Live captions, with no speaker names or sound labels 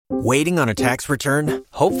Waiting on a tax return?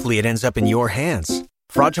 Hopefully it ends up in your hands.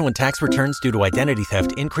 Fraudulent tax returns due to identity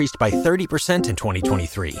theft increased by 30% in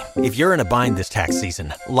 2023. If you're in a bind this tax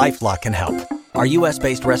season, LifeLock can help. Our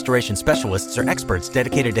U.S.-based restoration specialists are experts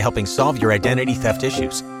dedicated to helping solve your identity theft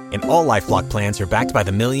issues. And all LifeLock plans are backed by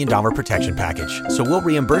the $1 Million Protection Package. So we'll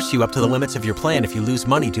reimburse you up to the limits of your plan if you lose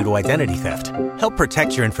money due to identity theft. Help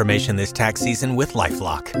protect your information this tax season with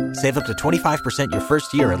LifeLock. Save up to 25% your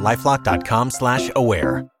first year at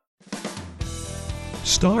LifeLock.com/aware.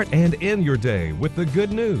 Start and end your day with the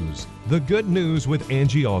good news. The Good News with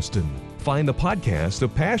Angie Austin. Find the podcast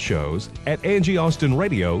of past shows at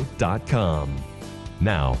angieaustinradio.com.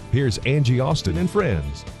 Now, here's Angie Austin and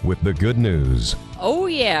friends with the good news. Oh,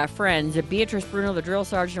 yeah, friends. Beatrice, Bruno, the drill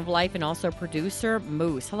sergeant of life, and also producer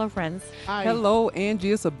Moose. Hello, friends. Hi. Hello,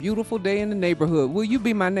 Angie. It's a beautiful day in the neighborhood. Will you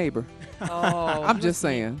be my neighbor? Oh, I'm just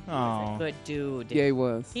saying. He's a good dude. Yeah, he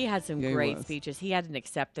was. He had some great speeches. He had an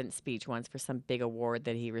acceptance speech once for some big award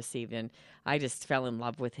that he received, and I just fell in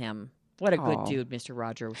love with him. What a good dude Mr.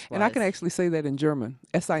 Rogers was. And I can actually say that in German.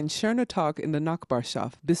 Es ein schöner Tag in der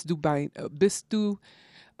Nachbarschaft. Bist du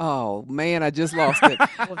Oh, man, I just lost it.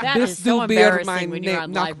 Well, that is so embarrassing when you're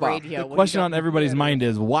on live radio. The question on everybody's mind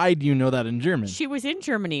is, why do you know that in German? She was in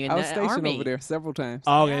Germany in the I was stationed Army. over there several times.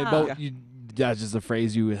 Oh, okay, but that's just a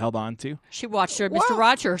phrase you held on to? She watched Mr.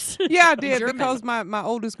 Rogers. Yeah, I did, because my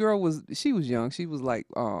oldest girl was young. She was like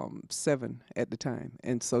 7 at the time.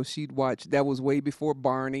 And so she'd watch, that was way before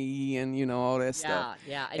Barney and, all that stuff.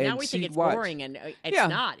 Yeah. And now we think it's boring, and it's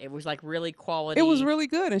not. It was like really quality. It was really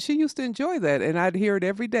good, and she used to enjoy that, and I'd hear it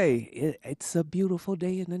every day. It's a beautiful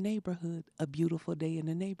day in the neighborhood. A beautiful day in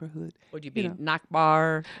the neighborhood. Would you be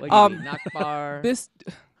Nachbar? Would you be Nachbar?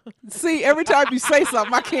 See, every time you say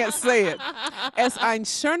something, I can't say it. Es ein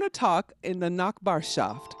schöner Tag in der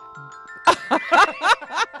Nachbarschaft.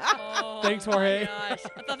 Thanks, Jorge. Gosh.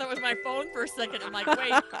 I thought that was my phone for a second. I'm like,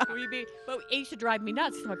 wait, will you be? But it used to drive me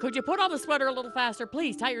nuts. I'm like, could you put on the sweater a little faster,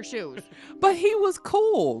 please? Tie your shoes. But he was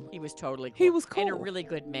cool. He was totally cool. He was cool. And a really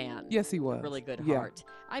good man. Yes, he was. A really good heart.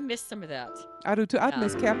 I miss some of that. I do too. I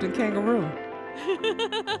miss Captain Kangaroo.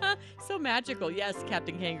 So magical. Yes,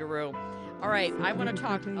 Captain Kangaroo. All right, I want to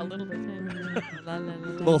talk a little bit. A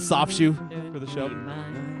little soft shoe for the show.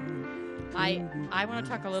 I want to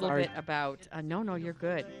talk a little bit about. No, you're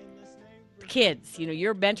good. Kids,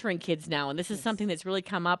 you're mentoring kids now, and this is something that's really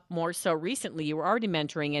come up more so recently. You were already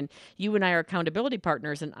mentoring, and you and I are accountability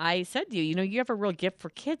partners. And I said to you, you have a real gift for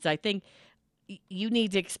kids. I think you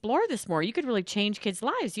need to explore this more. You could really change kids'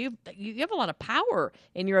 lives. You have a lot of power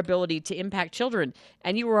in your ability to impact children.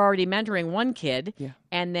 And you were already mentoring one kid. Yeah.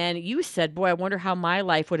 And then you said, boy, I wonder how my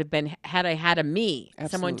life would have been had I had a me. Absolutely.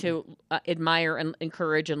 Someone to admire and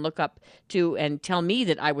encourage and look up to and tell me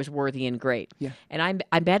that I was worthy and great. Yeah. And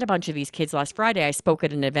I met a bunch of these kids last Friday. I spoke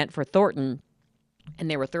at an event for Thornton.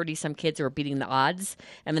 And there were 30-some kids who were beating the odds,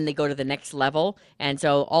 and then they go to the next level. And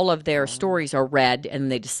so all of their stories are read,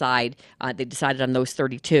 and they decided on those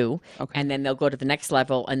 32. Okay. And then they'll go to the next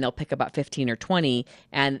level, and they'll pick about 15 or 20.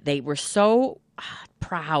 And they were so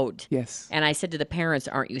proud. Yes. And I said to the parents,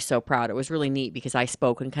 aren't you so proud? It was really neat because I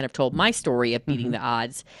spoke and kind of told my story of beating the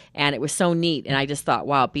odds, and it was so neat. And I just thought,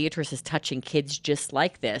 wow, Beatrice is touching kids just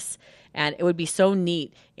like this. And it would be so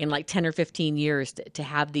neat in like 10 or 15 years to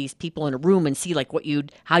have these people in a room and see like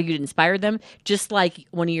how you'd inspire them. Just like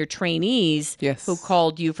one of your trainees who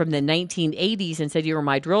called you from the 1980s and said you were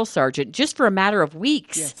my drill sergeant. Just for a matter of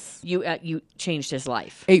weeks, you changed his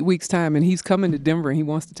life. 8 weeks time, and he's coming to Denver, and he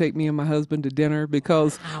wants to take me and my husband to dinner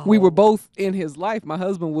because we were both in his life. My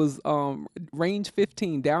husband was range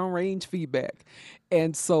 15, downrange feedback.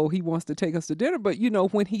 And so he wants to take us to dinner. But,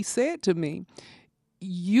 when he said to me,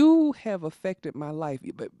 you have affected my life,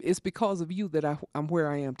 but it's because of you that I'm where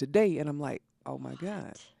I am today. And I'm like, oh my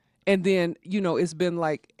God. And then, it's been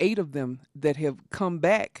like 8 of them that have come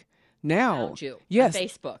back now. Found you yes. on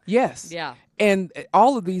Facebook. Yes. Yeah. And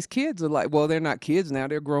all of these kids are like, well, they're not kids now,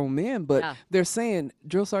 they're grown men, but they're saying,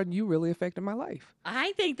 Drill Sergeant, you really affected my life.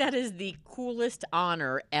 I think that is the coolest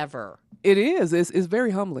honor ever. It is. It's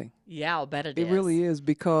very humbling. Yeah, I'll bet it is. It really is,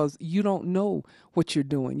 because you don't know what you're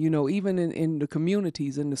doing, even in the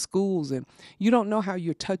communities, in the schools, and you don't know how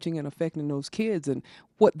you're touching and affecting those kids and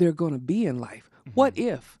what they're going to be in life. Mm-hmm. What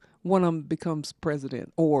if one of them becomes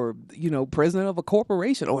president or, president of a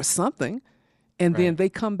corporation or something, and then they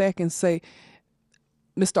come back and say,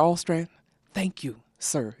 Mr. Allstrand, thank you,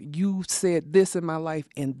 sir. You said this in my life,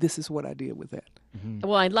 and this is what I did with that. Mm-hmm.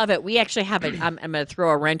 Well, I love it. We actually have it. I'm going to throw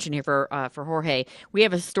a wrench in here for Jorge. We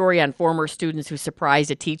have a story on former students who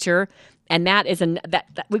surprised a teacher, And that is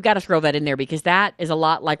that we've got to throw that in there, because that is a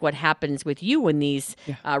lot like what happens with you when these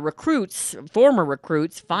recruits, former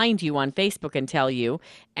recruits, find you on Facebook and tell you.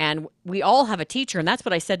 And we all have a teacher, and that's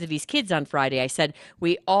what I said to these kids on Friday. I said,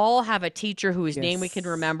 we all have a teacher whose name we can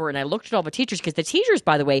remember. And I looked at all the teachers, because the teachers,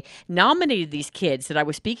 by the way, nominated these kids that I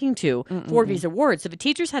was speaking to for these awards. So the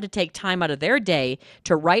teachers had to take time out of their day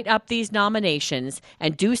to write up these nominations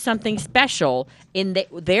and do something special in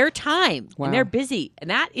their time. Wow. And they're busy. And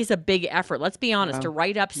that is a big effort. Let's be honest, to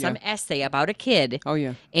write up some essay about a kid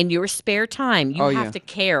in your spare time. You have to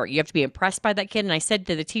care. You have to be impressed by that kid. And I said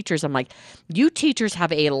to the teachers, I'm like, you teachers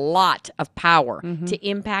have a lot of power to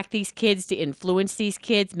impact these kids, to influence these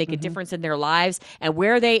kids, make a difference in their lives. And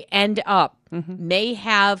where they end up may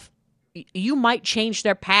have, you might change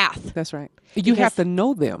their path. That's right. You have to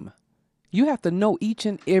know them. You have to know each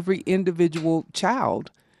and every individual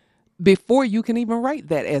child before you can even write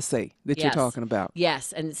that essay that you're talking about.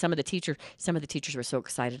 Yes, and some of the teachers were so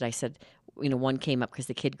excited. I said, one came up because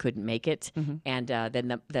the kid couldn't make it, and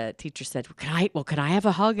then the teacher said, can I have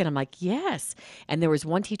a hug? And I'm like, yes. And there was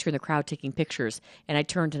one teacher in the crowd taking pictures, and I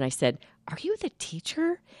turned and I said, are you the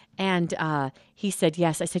teacher? And he said,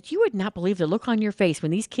 yes. I said, you would not believe the look on your face when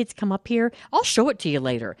these kids come up here. I'll show it to you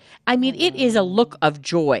later. I mean, it is a look of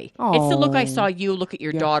joy. It's the look I saw you look at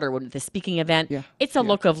your daughter when at the speaking event. It's a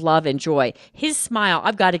look of love and joy. His smile,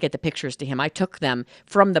 I've got to get the pictures to him. I took them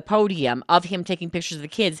from the podium of him taking pictures of the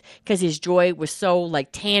kids, because his joy was so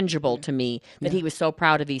tangible to me, that he was so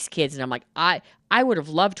proud of these kids. And I'm like, I would have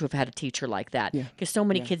loved to have had a teacher like that, because so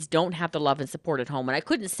many kids don't have the love and support at home. And I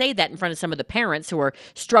couldn't say that in front of some of the parents who are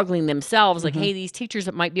struggling themselves, like, hey, these teachers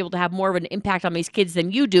that might be able to have more of an impact on these kids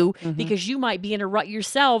than you do, because you might be in a rut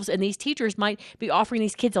yourselves, and these teachers might be offering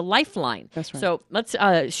these kids a lifeline. That's right. So let's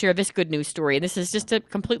share this good news story. And this is just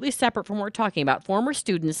completely separate from what we're talking about. Former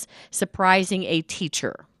students surprising a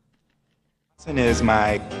teacher. Watson is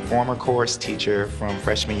my former chorus teacher from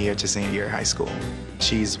freshman year to senior year of high school.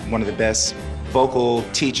 She's one of the best vocal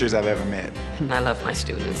teachers I've ever met. I love my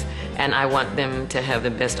students, and I want them to have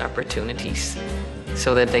the best opportunities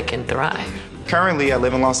so that they can thrive. Currently, I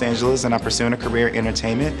live in Los Angeles, and I'm pursuing a career in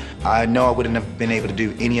entertainment. I know I wouldn't have been able to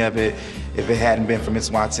do any of it if it hadn't been for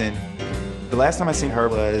Miss Watson. The last time I seen her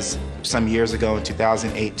was some years ago in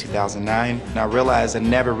 2008, 2009, and I realized I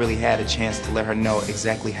never really had a chance to let her know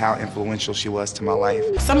exactly how influential she was to my life.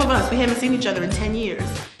 Some of us, we haven't seen each other in 10 years.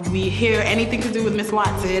 We hear anything to do with Miss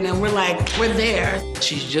Watson, and we're like, we're there.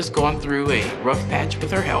 She's just gone through a rough patch with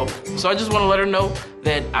her health, so I just want to let her know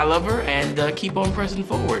that I love her and keep on pressing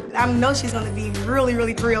forward. I know she's going to be really,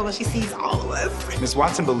 really thrilled when she sees all of us. Miss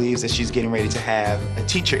Watson believes that she's getting ready to have a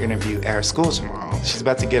teacher interview at her school tomorrow. She's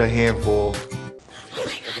about to get a handful.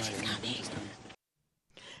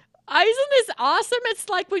 Isn't this awesome? It's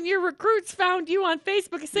like when your recruits found you on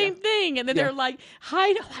Facebook, same thing. And then they're like,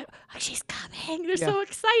 hi, she's coming. They're so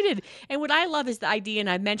excited. And what I love is the idea, and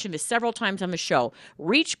I've mentioned this several times on the show,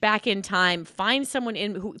 reach back in time, find someone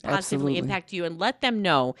who positively impacted you, and let them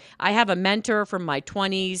know. I have a mentor from my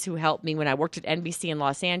 20s who helped me when I worked at NBC in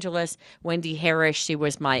Los Angeles, Wendy Harris. She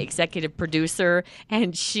was my executive producer,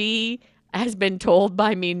 and she has been told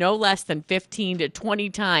by me no less than 15 to 20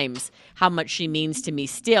 times how much she means to me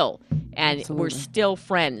still. And we're still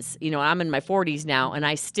friends. I'm in my 40s now, and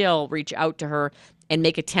I still reach out to her and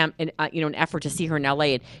make an effort to see her in LA.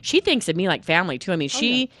 And she thinks of me like family too. I mean,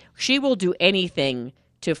 she will do anything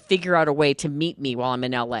to figure out a way to meet me while I'm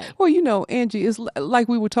in LA. Well, Angie, it's like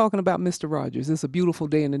we were talking about Mr. Rogers. It's a beautiful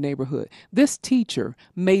day in the neighborhood. This teacher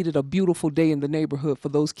made it a beautiful day in the neighborhood for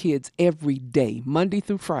those kids every day, Monday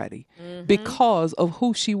through Friday, because of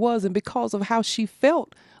who she was and because of how she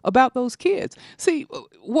felt about those kids. See,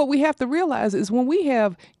 what we have to realize is when we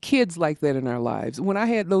have kids like that in our lives, when I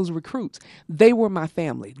had those recruits, they were my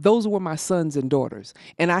family. Those were my sons and daughters.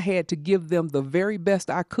 And I had to give them the very best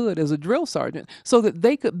I could as a drill sergeant so that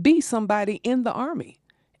they could be somebody in the Army.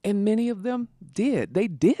 And many of them did. They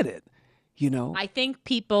did it. I think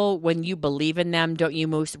people, when you believe in them, don't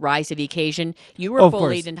you rise to the occasion? You were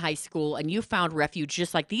bullied in high school, and you found refuge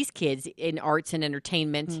just like these kids in arts and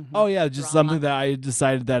entertainment. Oh, yeah, just something that I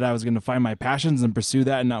decided that I was going to find my passions and pursue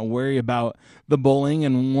that and not worry about the bullying.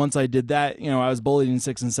 And once I did that, I was bullied in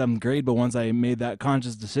 6th and 7th grade, but once I made that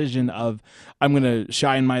conscious decision of I'm going to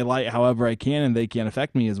shine my light however I can and they can't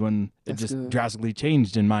affect me is when it just drastically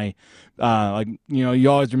changed in my, you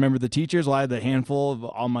always remember the teachers. Well, I had a handful of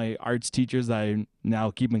all my arts teachers that I now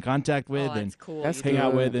keep in contact with and hang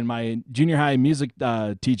out with. And my junior high music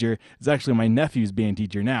teacher is actually my nephew's band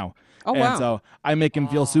teacher now. Oh, wow. And so I make him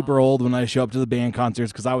feel super old when I show up to the band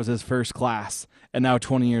concerts because I was his first class. And now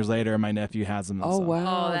 20 years later, my nephew has them. Oh,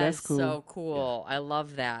 wow. Oh, that's cool. so cool. I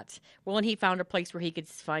love that. Well, Well, and he found a place where he could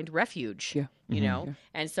find refuge. Yeah. You know,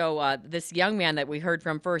 and so this young man that we heard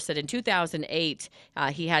from first said in 2008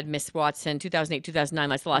 he had Miss Watson. 2008, 2009.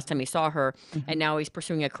 That's the last time he saw her, and now he's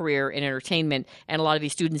pursuing a career in entertainment. And a lot of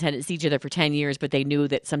these students hadn't seen each other for 10 years, but they knew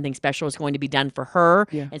that something special was going to be done for her,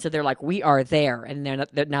 and so they're like, "We are there," and now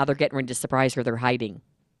they're getting ready to surprise her. They're hiding.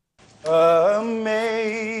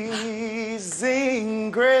 Amazing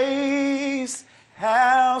grace,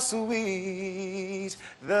 how sweet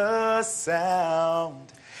the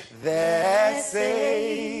sound that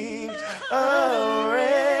saved a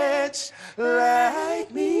wretch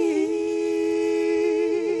like me.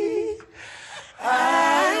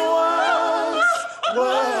 I once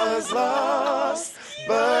was lost,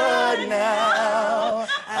 but now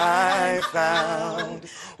I found,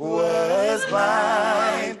 was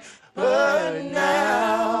blind, but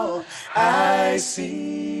now I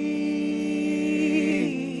see.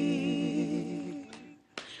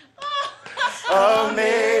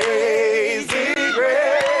 Amazing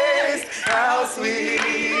grace, how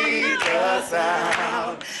sweet the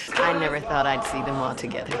sound. I never thought I'd see them all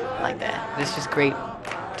together like that. It's just great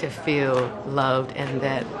to feel loved and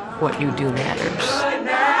that what you do matters. But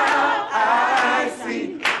now I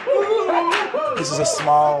see. This is a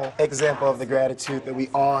small example of the gratitude that we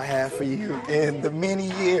all have for you in the many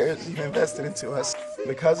years you've invested into us.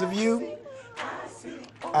 Because of you,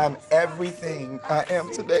 I'm everything I am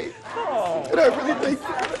today. And I really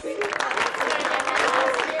thank you.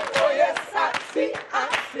 Oh yes, I see, I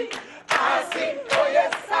see, I see. Oh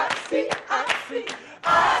yes, I see, I see,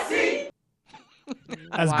 I see.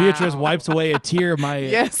 As Beatrice wipes away a tear, my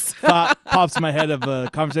thought pops in my head of a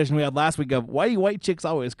conversation we had last week of why you white chicks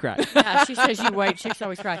always cry. Yeah, she says you white chicks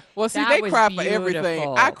always cry. Well, see, That they was cry beautiful. for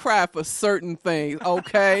everything. I cry for certain things.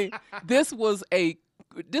 Okay, this was a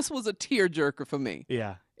tearjerker for me.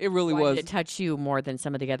 Yeah. It really Why was. did it touch you more than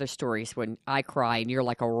some of the other stories when I cry and you're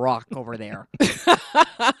like a rock over there?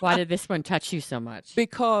 Why did this one touch you so much?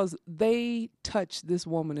 Because they touched this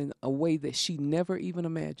woman in a way that she never even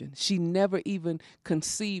imagined. She never even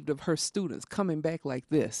conceived of her students coming back like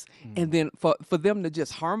this. And then for them to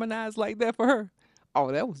just harmonize like that for her,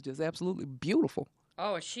 oh, that was just absolutely beautiful.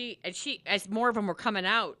 Oh, she as more of them were coming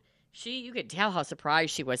out, you could tell how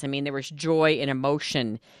surprised she was. I mean, there was joy and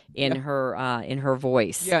emotion in her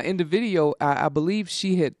voice. Yeah, in the video, I believe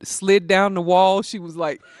she had slid down the wall. She was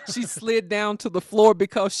like, she slid down to the floor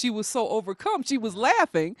because she was so overcome. She was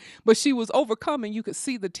laughing, but she was overcome, and you could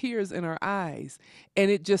see the tears in her eyes, and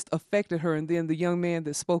it just affected her. And then the young man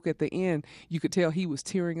that spoke at the end, you could tell he was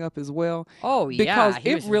tearing up as well. Oh, because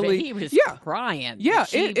he was crying. Yeah,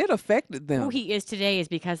 it affected them. Who he is today is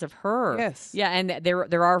because of her. Yes. Yeah, and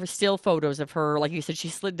there are still photos of her. Like you said, she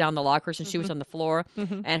slid down the lockers and she was on the floor.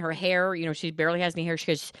 And her hair, she barely has any hair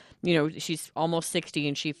because, she's almost 60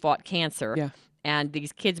 and she fought cancer. Yeah. And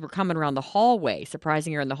these kids were coming around the hallway,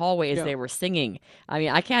 surprising her in the hallway as they were singing. I mean,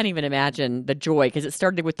 I can't even imagine the joy because it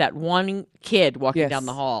started with that one kid walking down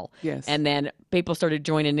the hall. Yes. And then people started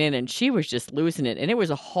joining in and she was just losing it. And it was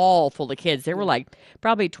a hall full of kids. There were like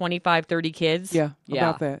probably 25, 30 kids. Yeah,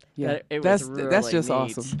 about that. Yeah. That's just neat.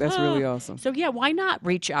 awesome. That's really awesome. So, yeah, why not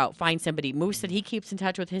reach out, find somebody? Moose said he keeps in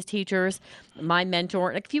touch with his teachers, my mentor,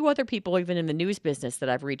 and a few other people even in the news business that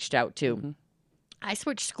I've reached out to. I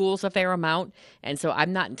switched schools a fair amount, and so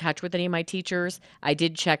I'm not in touch with any of my teachers. I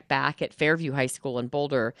did check back at Fairview High School in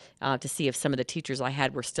Boulder to see if some of the teachers I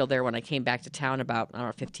had were still there when I came back to town about,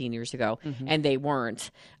 15 years ago, and they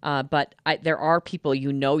weren't. But there are people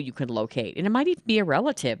you can locate, and it might even be a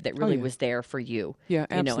relative that really was there for you. Yeah,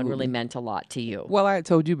 absolutely. And really meant a lot to you. Well, I had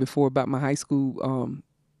told you before about my high school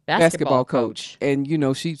basketball coach, and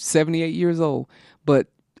she's 78 years old. But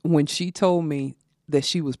when she told me that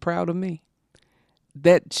she was proud of me,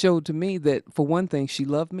 that showed to me that, for one thing, she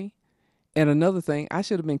loved me. And another thing, I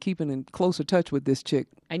should have been keeping in closer touch with this chick.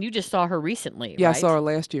 And you just saw her recently, Yeah, right? I saw her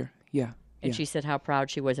last year. Yeah. And she said how proud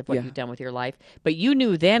she was of what you've done with your life. But you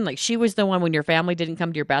knew then, like, she was the one when your family didn't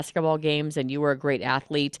come to your basketball games and you were a great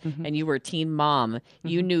athlete and you were a teen mom.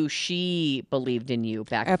 You knew she believed in you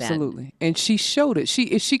back then. Absolutely. And she showed it.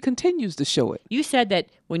 She continues to show it. You said that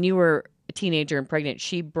when you were a teenager and pregnant,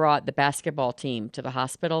 she brought the basketball team to the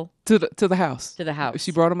hospital? To the house. To the house.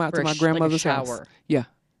 She brought them out to my grandmother's like a house. shower. Yeah.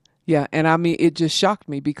 Yeah. And I mean, it just shocked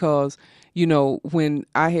me because, when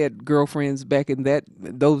I had girlfriends back in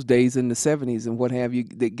those days in the 70s and what have you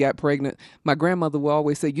that got pregnant, my grandmother would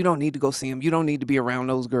always say, you don't need to go see them. You don't need to be around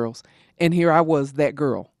those girls. And here I was, that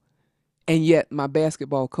girl. And yet my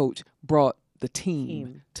basketball coach brought the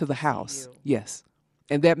team to the house. Yes.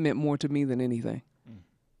 And that meant more to me than anything.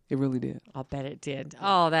 It really did. I'll bet it did.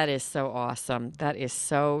 Oh, that is so awesome. That is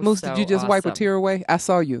so, Moose, so did you just wipe a awesome. tear away? I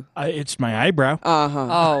saw you. I itched my eyebrow. Uh-huh.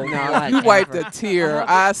 Oh, No, God, you wiped ever. a tear.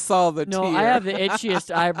 I saw the No, tear. I have the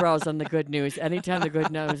itchiest eyebrows on the Good News. Anytime the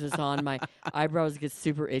Good News is on, my eyebrows get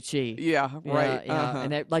super itchy. Yeah, right. Yeah, Uh-huh.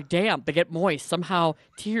 and they're like, damn, they get moist. Somehow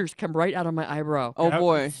tears come right out of my eyebrow. Oh,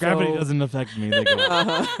 boy. Gravity So- doesn't affect me. They go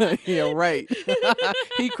Uh-huh. Yeah, right.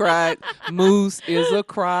 He cried. Moose is a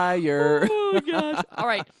crier. Oh, gosh. All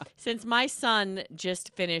right. Since my son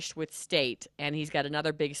just finished with state and he's got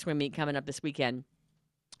another big swim meet coming up this weekend,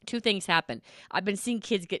 two things happen. I've been seeing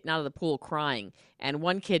kids getting out of the pool crying. And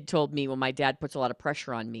one kid told me, well, my dad puts a lot of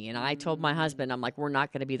pressure on me. And I told my husband, I'm like, we're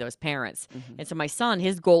not going to be those parents. And so my son,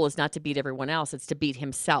 his goal is not to beat everyone else. It's to beat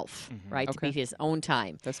himself, right? To Okay. beat his own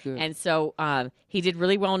time. That's good. And so he did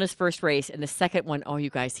really well in his first race. And the second one, oh,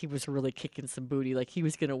 you guys, he was really kicking some booty. Like he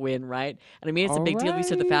was going to win, right? And I mean, it's a big deal.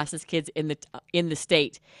 These are the Alright. fastest kids in the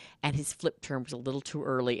state. And his flip turn was a little too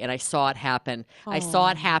early. And I saw it happen. I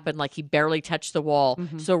saw it happen like he barely touched the wall.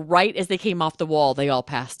 So right as they came off the wall, they all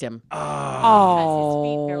passed him. As his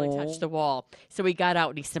feet barely touched the wall. So he got out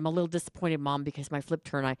and he said, I'm a little disappointed, Mom, because my flip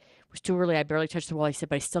turn, I was too early. I barely touched the wall. He said,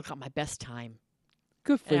 but I still got my best time.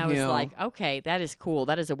 Good for And I him. was like, okay, that is cool.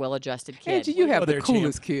 That is a well-adjusted kid. Angie, you have the they're champ.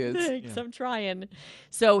 coolest kids. Thanks, I'm trying.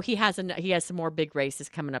 So he has some more big races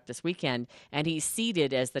coming up this weekend, and he's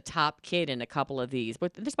seeded as the top kid in a couple of these.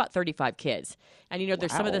 But there's about 35 kids, and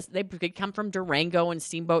there's some of this. They come from Durango and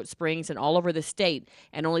Steamboat Springs and all over the state,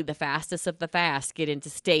 and only the fastest of the fast get into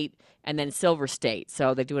state and then Silver State.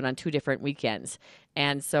 So they do it on 2 different weekends,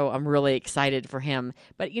 and so I'm really excited for him.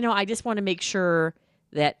 But I just want to make sure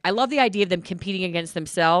that I love the idea of them competing against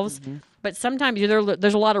themselves, but sometimes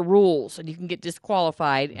there's a lot of rules and you can get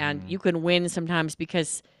disqualified and you can win sometimes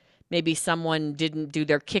because maybe someone didn't do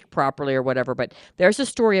their kick properly or whatever. But there's a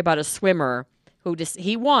story about a swimmer who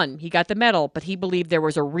he won, he got the medal, but he believed there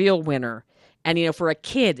was a real winner. And, for a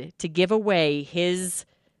kid to give away his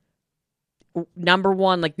number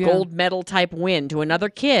one, gold medal type win to another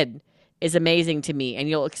kid is amazing to me, and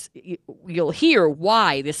you'll hear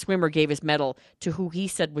why this swimmer gave his medal to who he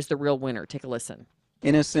said was the real winner. Take a listen.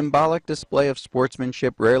 In a symbolic display of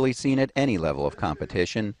sportsmanship rarely seen at any level of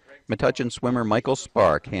competition, Metuchen swimmer Michael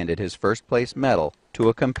Spark handed his first-place medal to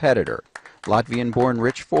a competitor, Latvian-born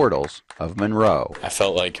Rich Fordels of Monroe. I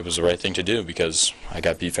felt like it was the right thing to do because I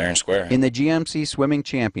got beat fair and square. In the GMC Swimming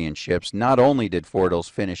Championships, not only did Fordels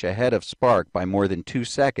finish ahead of Spark by more than 2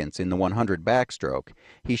 seconds in the 100 backstroke,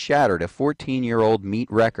 he shattered a 14-year-old meet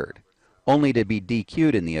record, only to be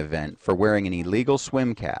DQ'd in the event for wearing an illegal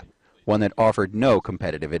swim cap, one that offered no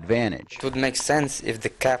competitive advantage. It would make sense if the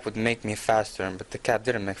cap would make me faster, but the cap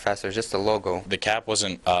didn't make faster, it's just a logo. The cap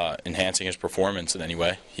wasn't enhancing his performance in any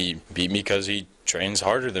way. He beat me because he trains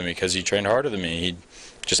harder than me, because he trained harder than me. He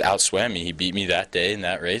just outswam me. He beat me that day in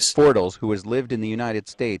that race. Fordels, who has lived in the United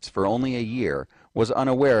States for only a year, was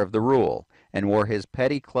unaware of the rule and wore his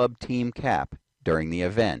petty club team cap during the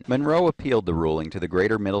event. Monroe appealed the ruling to the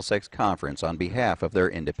Greater Middlesex Conference on behalf of their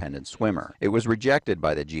independent swimmer. It was rejected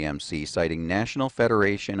by the GMC, citing National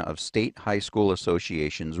Federation of State High School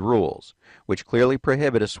Associations rules, which clearly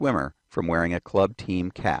prohibit a swimmer from wearing a club team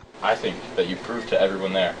cap. I think that you proved to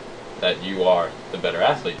everyone there that you are the better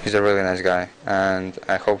athlete. He's a really nice guy, and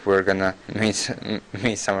I hope we're gonna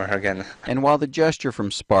meet somewhere again. And while the gesture from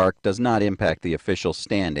Spark does not impact the official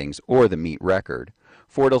standings or the meet record,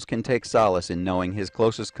 Fordels can take solace in knowing his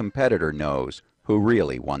closest competitor knows who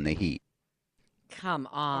really won the heat. Come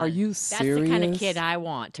on. Are you That's the kind of serious? kid I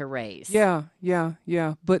want to raise. Yeah.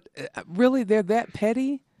 But really, they're that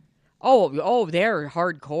petty? Oh, they're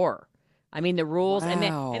hardcore. I mean, the rules, and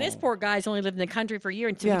Wow. this poor guy's only lived in the country for a year,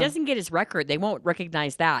 and so Yeah. he doesn't get his record. They won't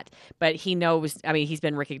recognize that, but he knows. I mean, he's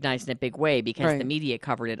been recognized in a big way because Right. the media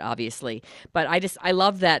covered it, obviously. But I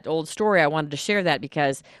love that old story. I wanted to share that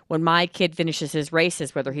because when my kid finishes his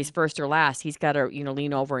races, whether he's first or last, he's got to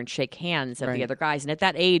lean over and shake hands of Right. the other guys. And at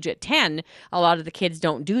that age, at 10, a lot of the kids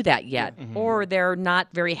don't do that yet, or they're not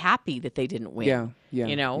very happy that they didn't win. Yeah.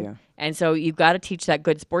 Yeah. And so you've got to teach that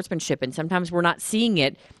good sportsmanship. And sometimes we're not seeing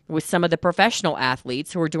it with some of the professional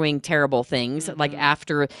athletes who are doing terrible things. Like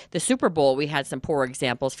after the Super Bowl, we had some poor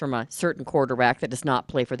examples from a certain quarterback that does not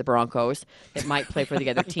play for the Broncos, that might play for the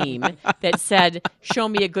other team, that said, show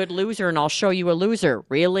me a good loser and I'll show you a loser.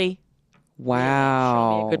 Really? Wow.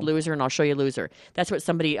 Show me a good loser and I'll show you a loser. That's what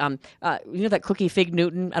somebody, that Cookie Fig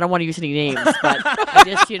Newton? I don't want to use any names, but I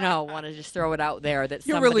just, want to just throw it out there that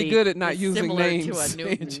You're really somebody good at not is using similar names, to a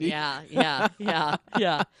Newton. Angie.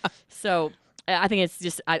 Yeah. So I think it's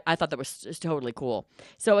just, I thought that was just totally cool.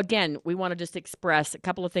 So again, we want to just express a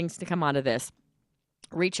couple of things to come out of this.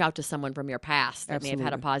 reach out to someone from your past that Absolutely. may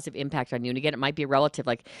have had a positive impact on you. And again, it might be a relative.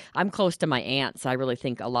 Like, I'm close to my aunts. I really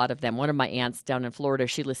think a lot of them. One of my aunts down in Florida,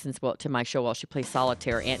 she listens to my show while she plays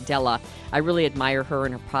solitaire, Aunt Della. I really admire her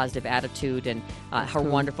and her positive attitude and her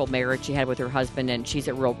wonderful marriage she had with her husband, and she's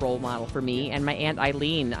a real role model for me. And my Aunt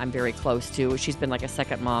Eileen, I'm very close to. She's been like a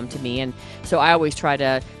second mom to me. And so I always try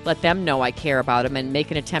to let them know I care about them and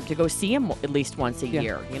make an attempt to go see them at least once a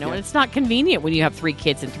year. And it's not convenient when you have 3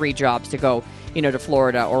 kids and 3 jobs to go to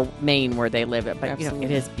Florida or Maine where they live. But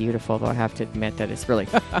it is beautiful, though. I have to admit that it's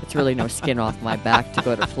really no skin off my back to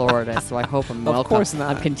go to Florida. So I hope I'm welcome. Of course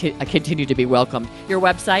not. I continue to be welcomed. Your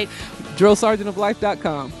website?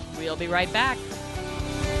 DrillSergeantOfLife.com. We'll be right back.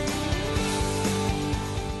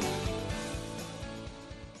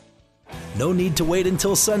 No need to wait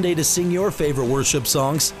until Sunday to sing your favorite worship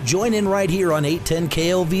songs. Join in right here on 810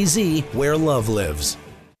 KLVZ, where love lives.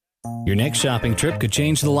 Your next shopping trip could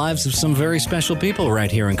change the lives of some very special people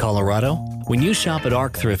right here in Colorado. When you shop at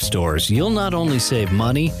ARC thrift stores, you'll not only save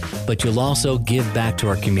money, but you'll also give back to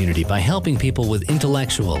our community by helping people with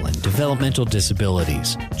intellectual and developmental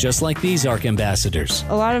disabilities, just like these ARC ambassadors.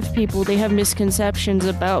 A lot of people, they have misconceptions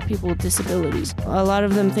about people with disabilities. A lot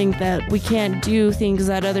of them think that we can't do things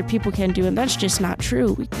that other people can do, and that's just not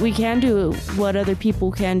true. We can do what other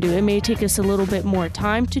people can do. It may take us a little bit more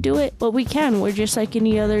time to do it, but we can. We're just like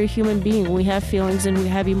any other human being. We have feelings and we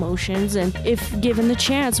have emotions, and if given the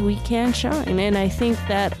chance, we can shine. And I think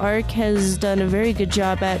that ARC has done a very good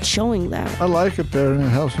job at showing that. I like it there, and it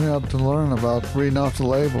helps me out to learn about reading off the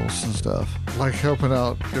labels and stuff. I like helping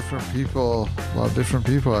out different people. A lot of different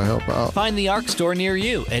people I help out. Find the ARC store near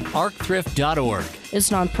you at arcthrift.org. It's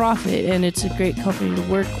nonprofit, and it's a great company to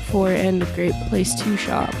work for and a great place to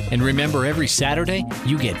shop. And remember, every Saturday,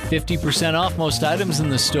 you get 50% off most items in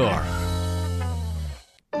the store.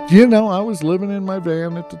 I was living in my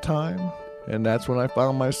van at the time, and that's when I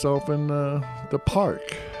found myself in the park.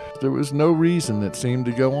 There was no reason that seemed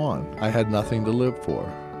to go on. I had nothing to live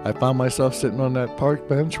for. I found myself sitting on that park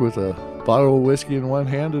bench with a bottle of whiskey in one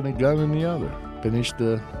hand and a gun in the other. Finished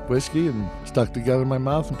the whiskey and stuck the gun in my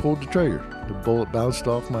mouth and pulled the trigger. The bullet bounced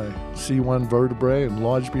off my C1 vertebrae and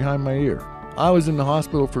lodged behind my ear. I was in the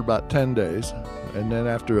hospital for about 10 days. And then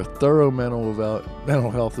after a thorough mental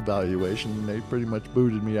health evaluation, they pretty much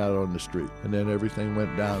booted me out on the street. And then everything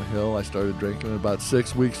went downhill. I started drinking. About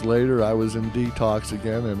 6 weeks later, I was in detox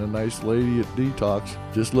again, and a nice lady at detox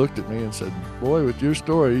just looked at me and said, "Boy, with your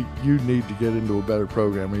story, you need to get into a better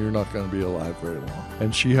program or you're not going to be alive very long."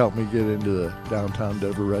 And she helped me get into the downtown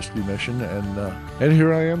Denver rescue mission, and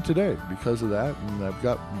here I am today because of that. And I've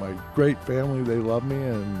got my great family. They love me,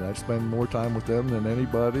 and I spend more time with them than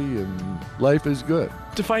anybody, and life is good.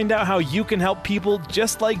 To find out how you can help people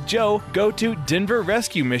just like Joe, go to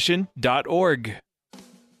denverrescuemission.org.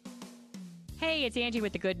 Hey, it's Angie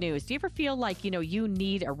with the good news. Do you ever feel like, you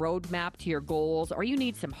need a roadmap to your goals, or you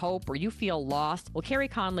need some hope, or you feel lost? Well, Carrie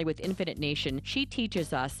Conley with Infinite Nation, she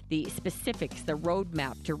teaches us the specifics, the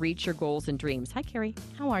roadmap to reach your goals and dreams. Hi, Carrie.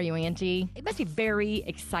 How are you, Angie? It must be very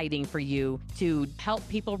exciting for you to help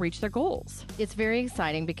people reach their goals. It's very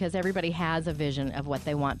exciting because everybody has a vision of what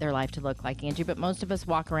they want their life to look like, Angie, but most of us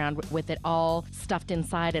walk around with it all stuffed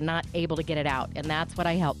inside and not able to get it out, and that's what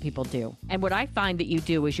I help people do. And what I find that you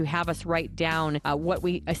do is you have us write down what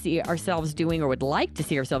we see ourselves doing or would like to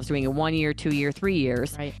see ourselves doing in 1 year, 2 year, 3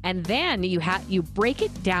 years. Right. And then you break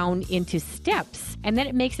it down into steps, and then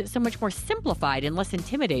it makes it so much more simplified and less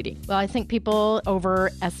intimidating. Well, I think people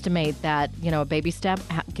overestimate that, a baby step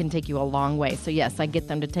can take you a long way. So yes, I get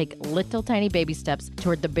them to take little tiny baby steps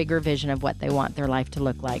toward the bigger vision of what they want their life to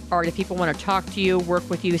look like. All right, if people want to talk to you, work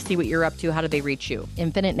with you, see what you're up to, how do they reach you?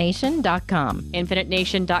 InfiniteNation.com.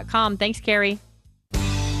 InfiniteNation.com. Thanks, Carrie.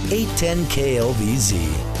 810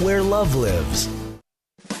 KLVZ, where love lives.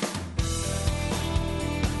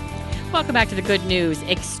 Welcome back to the good news.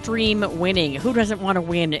 Extreme winning. Who doesn't want to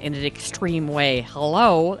win in an extreme way?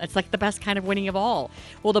 Hello? That's like the best kind of winning of all.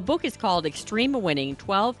 Well, the book is called Extreme Winning,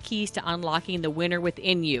 12 Keys to Unlocking the Winner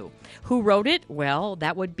Within You. Who wrote it? Well,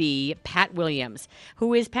 that would be Patt Williams.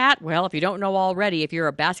 Who is Patt? Well, if you don't know already, if you're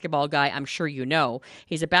a basketball guy, I'm sure you know.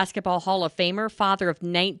 He's a basketball Hall of Famer, father of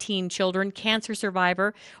 19 children, cancer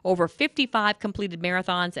survivor, over 55 completed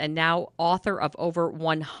marathons, and now author of over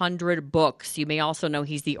 100 books. You may also know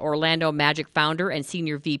he's the Orlando Magic founder and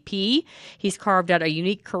senior VP. He's carved out a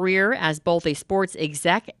unique career as both a sports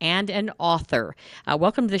exec and an author.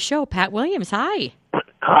 Welcome to the show, Patt Williams. Hi.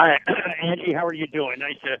 Hi, Angie. How are you doing?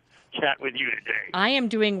 Nice to chat with you today. I am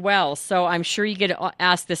doing well. So I'm sure you get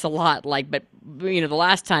asked this a lot. But the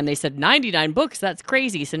last time they said 99 books, that's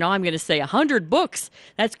crazy. So now I'm going to say 100 books.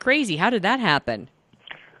 That's crazy. How did that happen?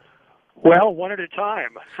 Well, one at a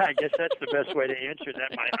time. I guess that's the best way to answer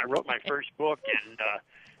that. I wrote my first book in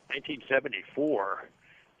 1974.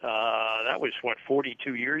 That was,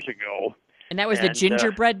 42 years ago. And that was the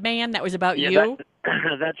Gingerbread Man? That was about you?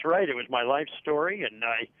 That's right. It was my life story, and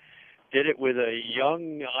I did it with a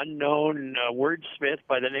young, unknown wordsmith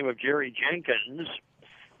by the name of Jerry Jenkins,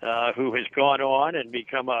 who has gone on and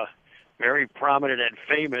become a very prominent and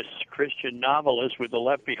famous Christian novelist with the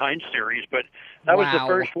Left Behind series. But that was the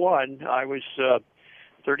first one. I was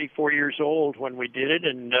 34 years old when we did it,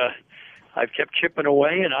 and I've kept chipping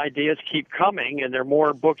away, and ideas keep coming, and there are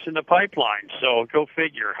more books in the pipeline. So go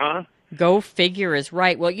figure, huh? Go figure is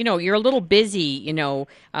right. Well, you're a little busy,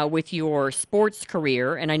 with your sports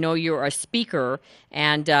career, and I know you're a speaker,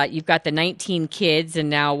 and you've got the 19 kids and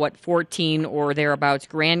now, 14 or thereabouts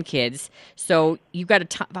grandkids. So you've got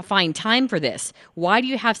to find time for this. Why do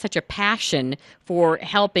you have such a passion for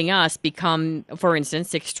helping us become, for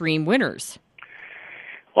instance, extreme winners?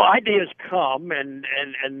 Well, ideas come, and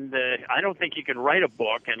I don't think you can write a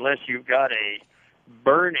book unless you've got a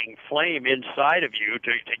burning flame inside of you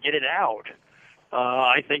to get it out.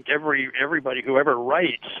 I think everybody who ever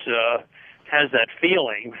writes has that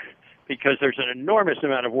feeling, because there's an enormous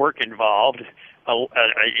amount of work involved, an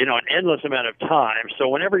endless amount of time. So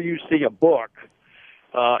whenever you see a book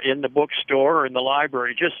in the bookstore or in the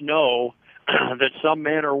library, just know that some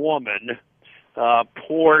man or woman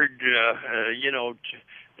poured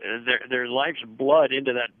their life's blood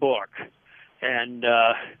into that book, and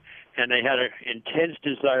they had an intense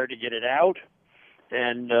desire to get it out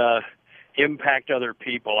and impact other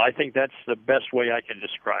people. I think that's the best way I can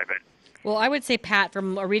describe it. Well, I would say, Pat,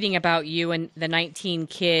 from reading about you and the 19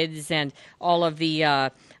 kids and all of the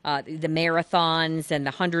marathons and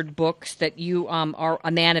the 100 books, that you are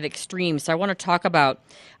a man of extremes. So I want to talk about,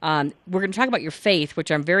 we're going to talk about your faith,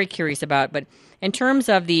 which I'm very curious about. But in terms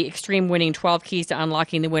of the extreme winning 12 keys to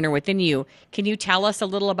unlocking the winner within you, can you tell us a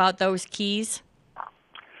little about those keys?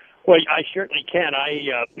 Well, I certainly can.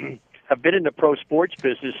 I have been in the pro sports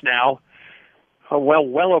business now,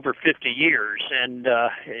 well over 50 years. And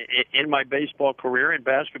in my baseball career and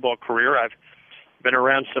basketball career, I've been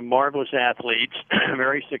around some marvelous athletes,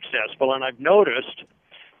 very successful. And I've noticed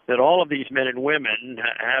that all of these men and women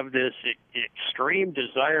have this extreme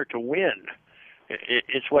desire to win.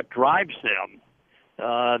 It's what drives them.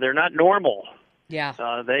 They're not normal. Yeah.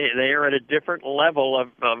 They are at a different level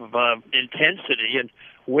of intensity, and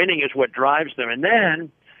winning is what drives them. And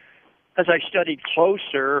then, as I studied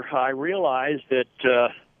closer, I realized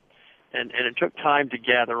that, and it took time to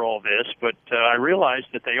gather all this, but I realized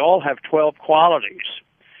that they all have 12 qualities.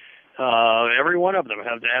 Every one of them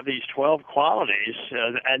have these 12 qualities,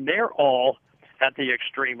 and they're all at the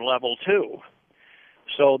extreme level too.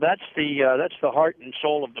 So that's the heart and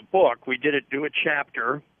soul of the book. We do a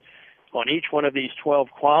chapter on each one of these 12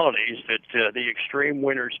 qualities that the extreme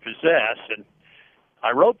winners possess, and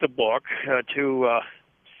I wrote the book to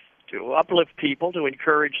uplift people, to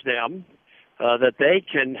encourage them that they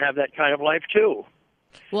can have that kind of life too.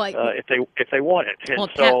 Well, if they want it. And well,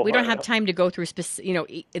 so, Pat, we don't have time to go through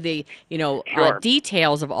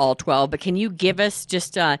details of all 12, but can you give us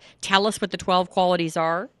tell us what the 12 qualities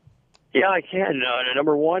are? Yeah, I can.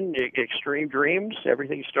 Number one, extreme dreams.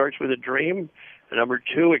 Everything starts with a dream. Number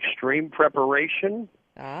two, extreme preparation.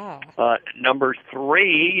 Number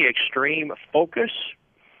three, extreme focus.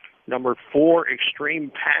 Number four,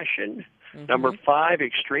 extreme passion. Mm-hmm. Number five,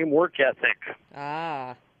 extreme work ethic.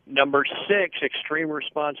 Number six, extreme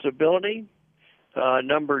responsibility.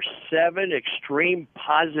 Number seven, extreme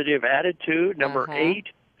positive attitude. Number eight,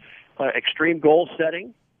 extreme goal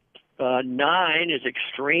setting. 9 is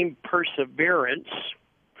extreme perseverance.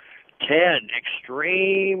 10,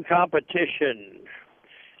 extreme competition.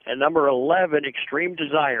 And number 11, extreme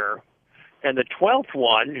desire. And the 12th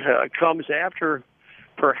one comes after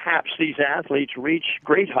perhaps these athletes reach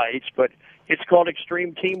great heights, but it's called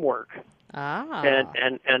extreme teamwork. And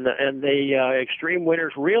the extreme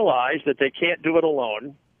winners realize that they can't do it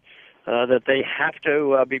alone, that they have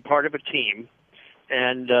to be part of a team.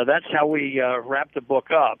 And that's how we wrap the book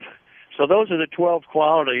up. So those are the 12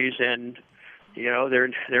 qualities, and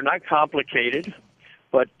they're not complicated,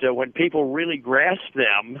 but when people really grasp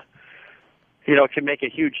them, it can make a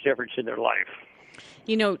huge difference in their life.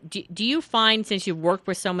 Do you find, since you've worked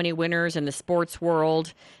with so many winners in the sports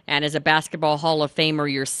world, and as a Basketball Hall of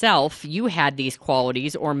Famer yourself, you had these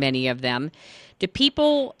qualities, or many of them, do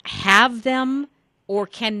people have them, or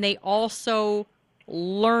can they also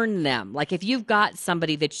learn them? Like if you've got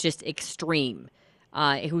somebody that's just extreme,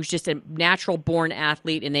 who's just a natural born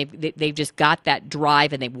athlete, and they've just got that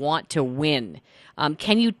drive and they want to win.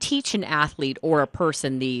 Can you teach an athlete or a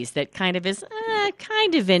person these that kind of is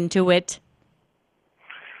kind of into it?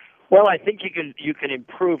 Well, I think you can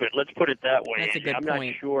improve it. Let's put it that way. That's a good I'm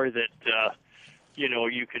point. not sure that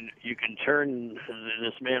you can turn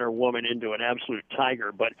this man or woman into an absolute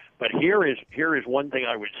tiger. But here is one thing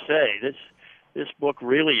I would say. This book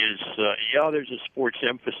really is there's a sports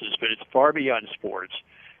emphasis, but it's far beyond sports.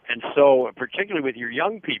 And so, particularly with your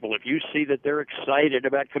young people, if you see that they're excited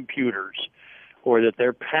about computers, or that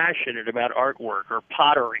they're passionate about artwork or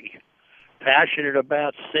pottery, passionate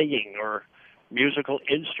about singing or musical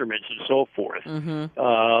instruments and so forth,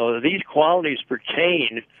 these qualities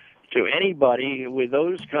pertain to anybody with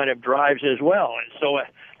those kind of drives as well. And so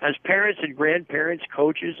as parents and grandparents,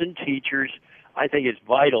 coaches and teachers, I think it's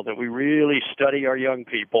vital that we really study our young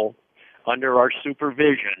people under our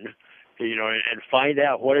supervision, and find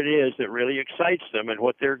out what it is that really excites them and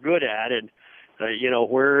what they're good at, and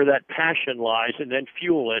where that passion lies, and then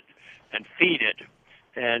fuel it and feed it.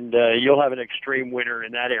 And you'll have an extreme winner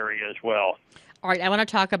in that area as well. All right, I want to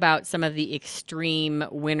talk about some of the extreme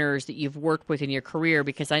winners that you've worked with in your career,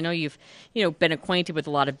 because I know you've, been acquainted with a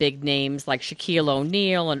lot of big names like Shaquille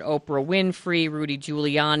O'Neal and Oprah Winfrey, Rudy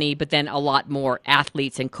Giuliani, but then a lot more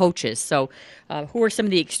athletes and coaches. So who are some of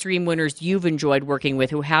the extreme winners you've enjoyed working with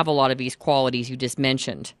who have a lot of these qualities you just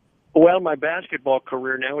mentioned? Well, my basketball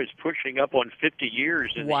career now is pushing up on 50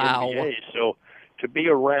 years in the NBA. So to be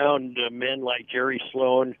around men like Jerry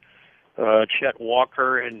Sloan, Chet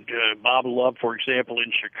Walker, and Bob Love, for example,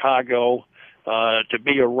 in Chicago, to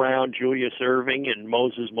be around Julius Erving and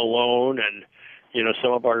Moses Malone, and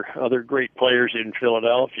some of our other great players in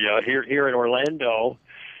Philadelphia. Here in Orlando,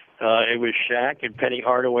 it was Shaq and Penny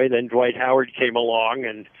Hardaway. Then Dwight Howard came along,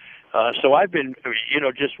 and so I've been,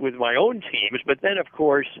 just with my own teams, but then of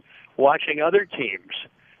course watching other teams.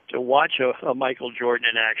 To watch a Michael Jordan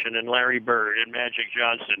in action, and Larry Bird and Magic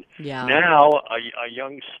Johnson. Yeah. Now a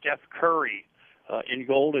young Steph Curry in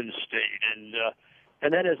Golden State,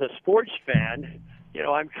 and then as a sports fan,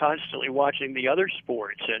 I'm constantly watching the other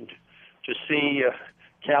sports, and to see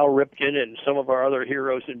Cal Ripken and some of our other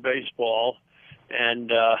heroes in baseball, and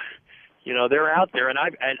they're out there, and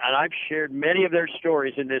I've shared many of their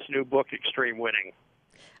stories in this new book, Extreme Winning.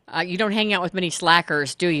 You don't hang out with many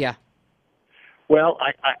slackers, do you? Well,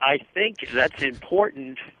 I think that's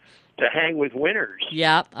important to hang with winners.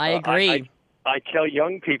 Yeah, I agree. I tell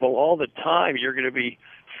young people all the time, you're going to be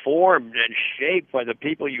formed and shaped by the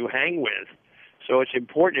people you hang with. So it's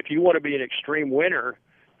important, if you want to be an extreme winner,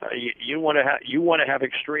 you want to have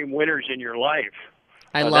extreme winners in your life.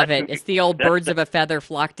 I love it. It's the old birds of a feather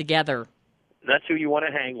flock together. That's who you want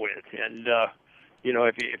to hang with. And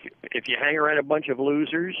if you hang around a bunch of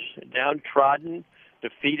losers, downtrodden,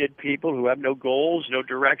 defeated people who have no goals, no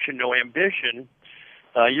direction, no ambition,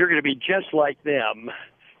 you're going to be just like them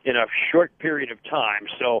in a short period of time.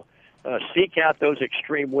 So seek out those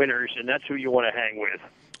extreme winners, and that's who you want to hang with.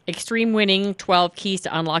 Extreme Winning, 12 Keys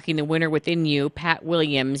to Unlocking the Winner Within You, Patt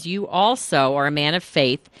Williams. You also are a man of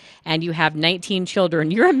faith, and you have 19 children.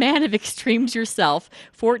 You're a man of extremes yourself.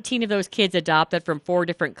 14 of those kids adopted from 4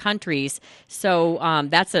 different countries. So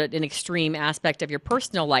that's an extreme aspect of your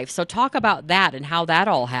personal life. So talk about that and how that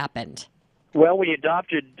all happened. Well, we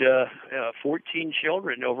adopted 14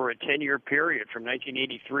 children over a 10-year period from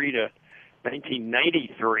 1983 to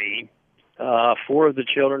 1993. 4 of the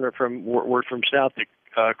children were from South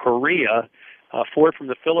Korea, 4 from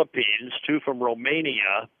the Philippines, 2 from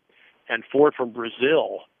Romania, and 4 from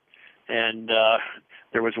Brazil. And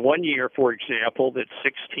there was one year, for example, that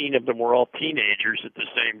 16 of them were all teenagers at the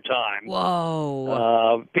same time.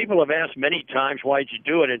 Whoa. People have asked many times, why'd you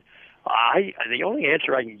do it? And the only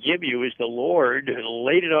answer I can give you is the Lord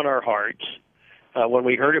laid it on our hearts when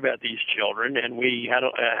we heard about these children, and we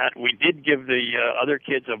did give the other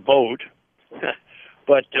kids a vote.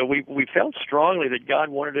 But we felt strongly that God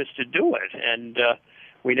wanted us to do it, and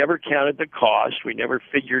we never counted the cost. We never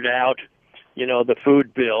figured out, the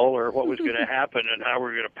food bill or what was going to happen and how we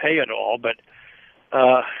were going to pay it all. But,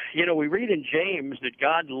 we read in James that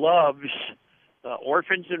God loves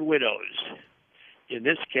orphans and widows. In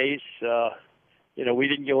this case, we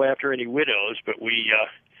didn't go after any widows, but we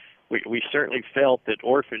certainly felt that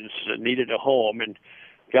orphans needed a home, and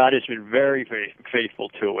God has been very, very faithful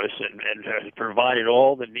to us and has provided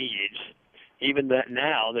all the needs. Even that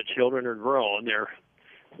now, the children are grown. They're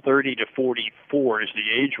 30 to 44 is the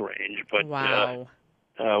age range. But wow.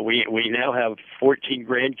 We now have 14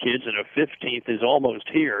 grandkids, and a 15th is almost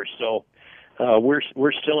here. So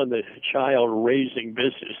we're still in the child raising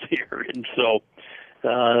business here, and so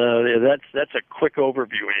That's a quick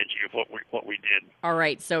overview, Angie, of what we did. All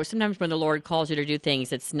right. So sometimes when the Lord calls you to do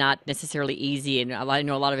things, it's not necessarily easy. And I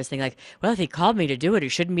know a lot of us think like, well, if he called me to do it, it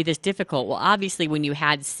shouldn't be this difficult. Well, obviously, when you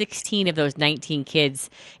had 16 of those 19 kids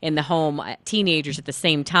in the home, teenagers at the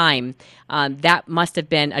same time, that must have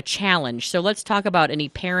been a challenge. So let's talk about any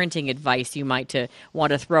parenting advice you might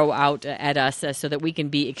want to throw out at us so that we can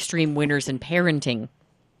be extreme winners in parenting.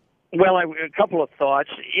 Well, a couple of thoughts.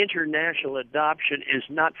 International adoption is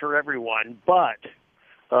not for everyone, but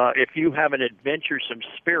if you have an adventuresome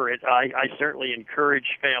spirit, I certainly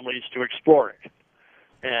encourage families to explore it.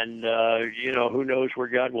 And, who knows where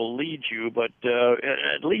God will lead you, but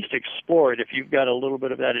at least explore it if you've got a little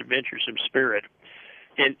bit of that adventuresome spirit.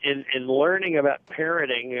 In learning about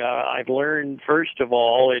parenting, I've learned, first of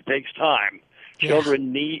all, it takes time. Yeah.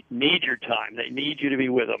 Children need your time. They need you to be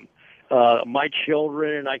with them. My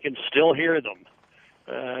children, and I can still hear them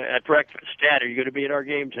at breakfast. Dad, are you going to be at our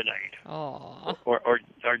game tonight? Aww. Or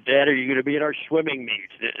Dad, are you going to be at our swimming meet?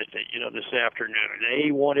 This afternoon.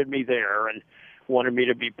 They wanted me there and wanted me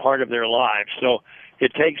to be part of their lives. So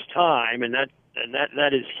it takes time, and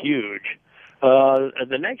that is huge.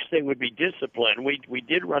 The next thing would be discipline. We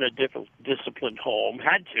did run a disciplined home,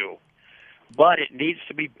 had to, but it needs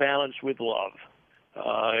to be balanced with love.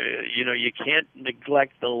 You can't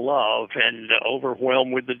neglect the love and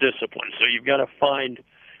overwhelm with the discipline. So you've got to find,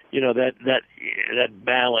 that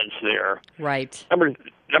balance there. Right.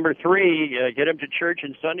 Number 3, get them to church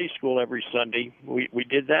and Sunday school every Sunday. We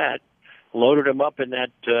did that. Loaded them up in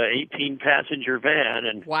that 18-passenger van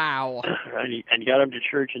and wow, and got them to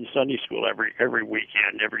church and Sunday school every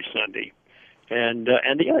weekend, every Sunday. And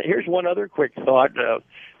here's one other quick thought: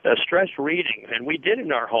 stress reading, and we did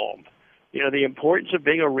in our home. The importance of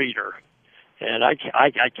being a reader. And I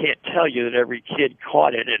can't tell you that every kid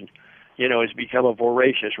caught it and, has become a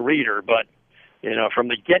voracious reader. But, from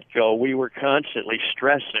the get-go, we were constantly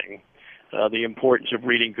stressing the importance of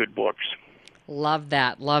reading good books. Love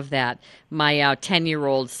that. Love that. My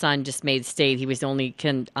 10-year-old son just made state. He was the only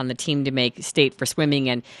kid on the team to make state for swimming,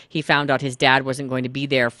 and he found out his dad wasn't going to be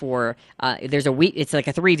there for, there's a week, it's like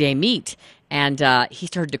a 3-day meet. And he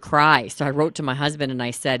started to cry. So I wrote to my husband and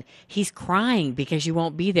I said, he's crying because you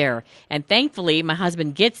won't be there. And thankfully, my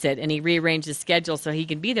husband gets it and he rearranged his schedule so he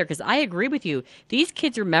can be there. Because I agree with you. These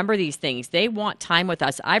kids remember these things. They want time with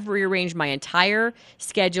us. I've rearranged my entire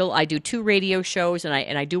schedule. I do 2 radio shows and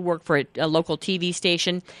I do work for a local TV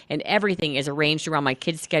station. And everything is arranged around my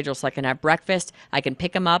kids' schedule so I can have breakfast. I can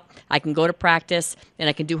pick them up. I can go to practice. And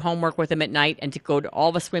I can do homework with them at night and to go to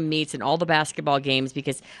all the swim meets and all the basketball games.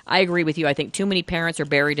 Because I agree with you. I think too many parents are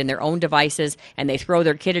buried in their own devices and they throw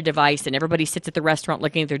their kid a device and everybody sits at the restaurant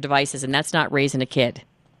looking at their devices, and that's not raising a kid.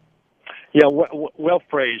 Yeah, well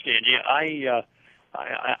phrased, Angie.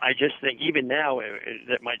 I just think even now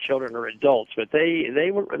that my children are adults, but they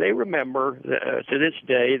remember to this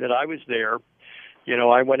day that I was there.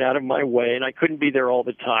 I went out of my way, and I couldn't be there all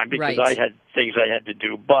the time because I had things I had to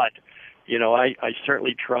do. But I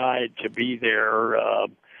certainly tried to be there.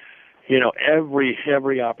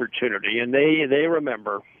 Every opportunity, and they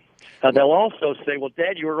remember. They'll also say, "Well,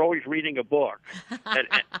 Dad, you were always reading a book," and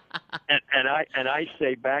I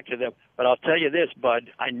say back to them, "But I'll tell you this,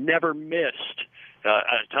 Bud, I never missed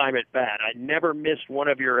a time at Bat. I never missed one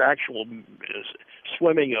of your actual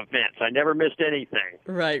swimming events. I never missed anything."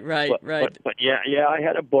 Right. But yeah, I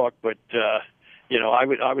had a book, but.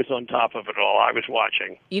 I was on top of it all. I was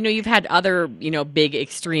watching. You've had other, big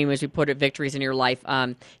extreme, as we put it, victories in your life.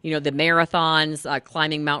 The marathons,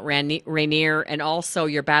 climbing Mount Rainier, and also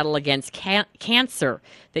your battle against cancer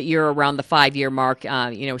that you're around the 5-year mark,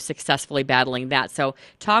 successfully battling that. So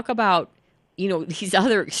talk about, these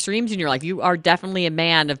other extremes in your life. You are definitely a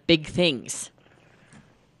man of big things.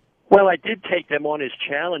 Well, I did take them on as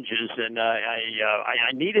challenges, and I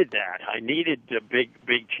needed that. I needed big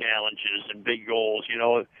challenges and big goals.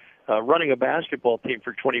 Running a basketball team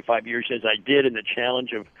for 25 years, as I did, and the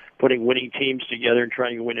challenge of putting winning teams together and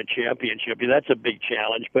trying to win a championship. That's a big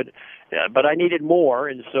challenge, but I needed more,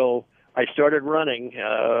 and so I started running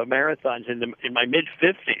marathons in my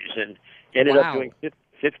mid-50s, and ended up doing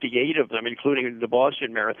 58 of them, including the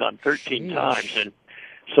Boston Marathon 13 times, and.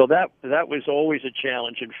 So that was always a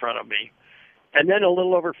challenge in front of me. And then a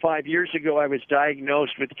little over 5 years ago, I was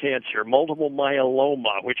diagnosed with cancer, multiple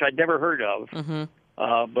myeloma, which I'd never heard of.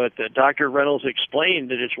 Mm-hmm. But Dr. Reynolds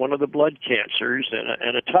explained that it's one of the blood cancers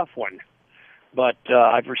and a tough one. But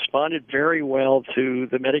I've responded very well to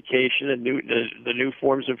the medication and the new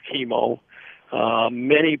forms of chemo.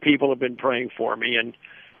 Many people have been praying for me. And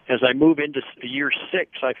as I move into year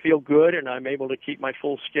 6, I feel good and I'm able to keep my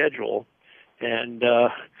full schedule. And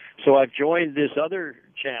So I've joined this other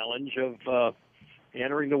challenge of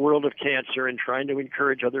entering the world of cancer and trying to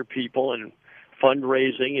encourage other people and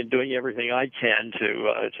fundraising and doing everything I can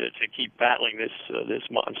to keep battling this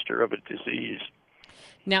monster of a disease.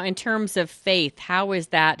 Now, in terms of faith, how has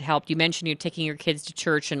that helped? You mentioned you're taking your kids to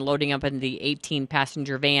church and loading up in the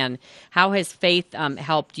 18-passenger van. How has faith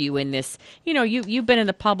helped you in this? You know, you've been in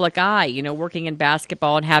the public eye, you know, working in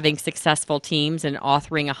basketball and having successful teams and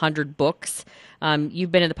authoring 100 books.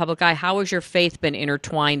 You've been in the public eye. How has your faith been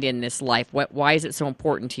intertwined in this life? Why is it so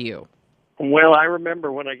important to you? Well, I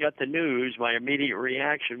remember when I got the news, my immediate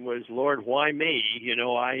reaction was, Lord, why me? You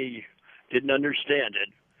know, I didn't understand it.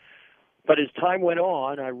 But as time went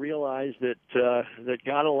on, I realized that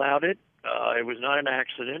God allowed it. It was not an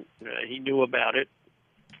accident. He knew about it,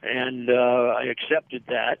 and I accepted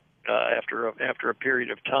that after a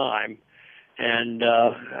period of time. And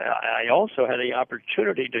I also had the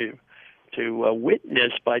opportunity to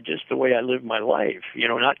witness by just the way I lived my life. You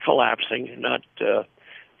know, not collapsing, not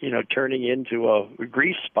turning into a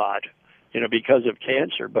grease spot, because of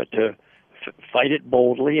cancer, but to fight it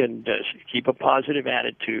boldly and keep a positive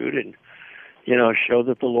attitude and show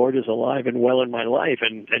that the Lord is alive and well in my life.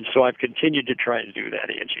 And so I've continued to try to do that,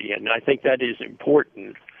 Angie. And I think that is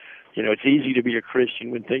important. It's easy to be a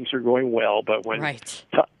Christian when things are going well, but when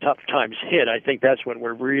tough times hit, I think that's when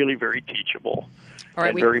we're really very teachable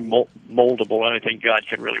and very moldable. And I think God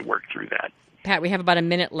can really work through that. Pat, we have about a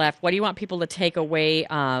minute left. What do you want people to take away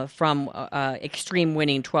from Extreme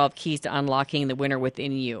Winning, 12 Keys to Unlocking the Winner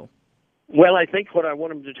Within You? Well, I think what I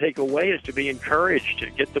want them to take away is to be encouraged to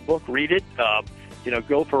get the book, read it,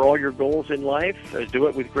 go for all your goals in life, do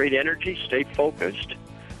it with great energy, stay focused.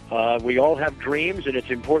 We all have dreams, and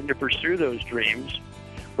it's important to pursue those dreams.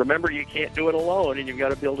 Remember, you can't do it alone, and you've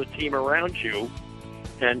got to build a team around you.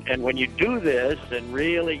 And when you do this and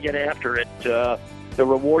really get after it, the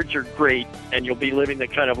rewards are great, and you'll be living the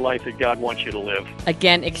kind of life that God wants you to live.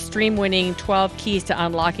 Again, Extreme Winning, 12 Keys to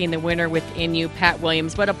Unlocking the Winner Within You. Pat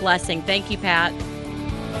Williams, what a blessing. Thank you, Pat.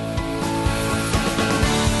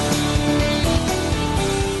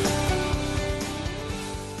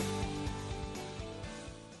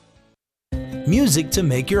 Music to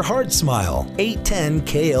make your heart smile. 810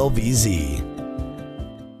 KLVZ.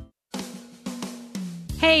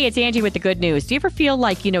 Hey, it's Angie with the good news. Do you ever feel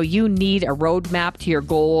like, you need a roadmap to your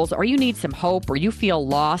goals, or you need some hope, or you feel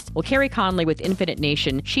lost? Well, Carrie Conley with Infinite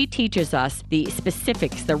Nation, she teaches us the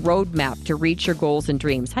specifics, the roadmap to reach your goals and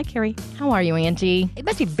dreams. Hi, Carrie. How are you, Angie? It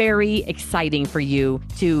must be very exciting for you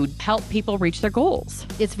to help people reach their goals.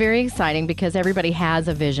 It's very exciting because everybody has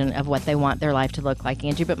a vision of what they want their life to look like,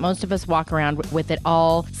 Angie, but most of us walk around with it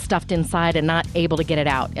all stuffed inside and not able to get it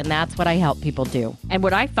out, and that's what I help people do. And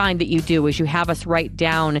what I find that you do is you have us write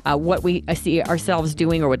down what we see ourselves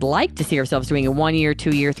doing or would like to see ourselves doing in 1 year, 2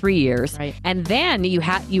 year, 3 years. Right. And then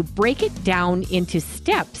you break it down into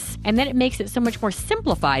steps, and then it makes it so much more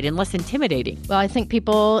simplified and less intimidating. Well, I think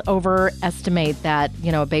people overestimate that,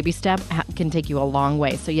 a baby step can take you a long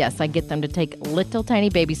way. So yes, I get them to take little tiny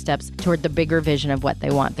baby steps toward the bigger vision of what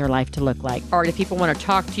they want their life to look like. All right, if people want to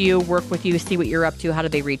talk to you, work with you, see what you're up to, how do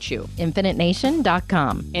they reach you?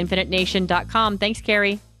 InfiniteNation.com. InfiniteNation.com. Thanks,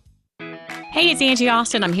 Carrie. Hey, it's Angie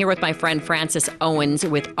Austin. I'm here with my friend Francis Owens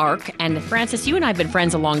with ARC. And Francis, you and I have been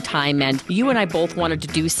friends a long time, and you and I both wanted to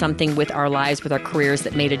do something with our lives, with our careers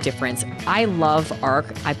that made a difference. I love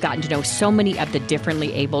ARC. I've gotten to know so many of the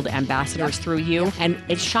differently abled ambassadors through you, and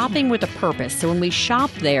it's shopping with a purpose. So when we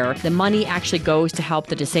shop there, the money actually goes to help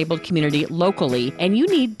the disabled community locally, and you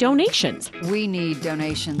need donations. We need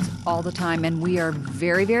donations all the time, and we are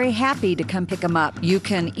very, very happy to come pick them up. You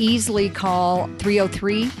can easily call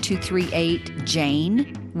 303-238-JANE,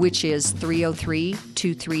 which is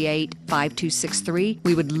 303-238-5263.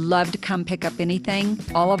 We would love to come pick up anything.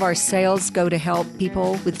 All of our sales go to help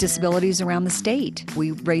people with disabilities around the state. We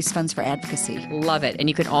raise funds for advocacy. Love it. And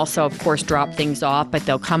you can also, of course, drop things off, but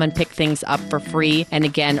they'll come and pick things up for free. And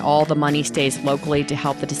again, all the money stays locally to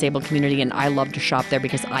help the disabled community, and I love to shop there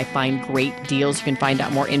because I find great deals. You can find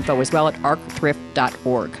out more info as well at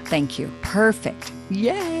arcthrift.org. Thank you. Perfect.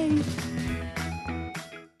 Yay!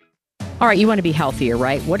 All right, you want to be healthier,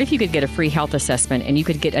 right? What if you could get a free health assessment and you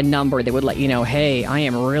could get a number that would let you know, hey, I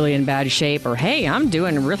am really in bad shape, or hey, I'm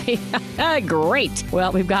doing really great.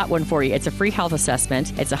 Well, we've got one for you. It's a free health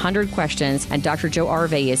assessment. It's 100 questions, and Dr. Joe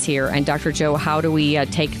Arvey is here. And Dr. Joe, how do we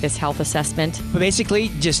take this health assessment? But basically,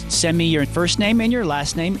 just send me your first name and your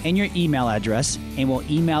last name and your email address, and we'll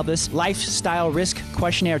email this lifestyle risk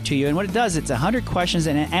questionnaire to you. And what it does, it's 100 questions,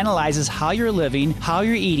 and it analyzes how you're living, how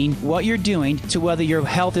you're eating, what you're doing, to whether your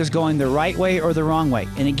health is going the right way or the wrong way.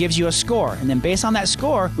 And it gives you a score. And then based on that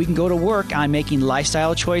score, we can go to work on making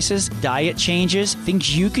lifestyle choices, diet changes,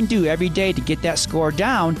 things you can do every day to get that score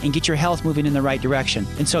down and get your health moving in the right direction.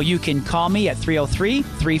 And so you can call me at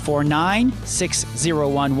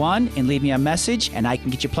 303-349-6011 and leave me a message, and I can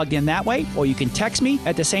get you plugged in that way. Or you can text me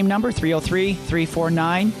at the same number,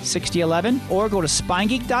 303-349-6011, or go to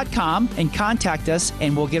spinegeek.com and contact us,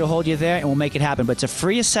 and we'll get a hold of you there, and we'll make it happen. But it's a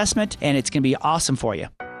free assessment, and it's going to be awesome for you.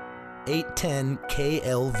 810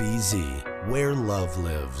 KLVZ, where love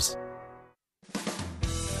lives.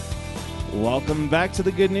 Welcome back to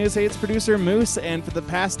the Good News. Hey, it's producer Moose, and for the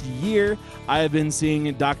past year, I have been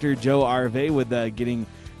seeing Dr. Joe Arvey with getting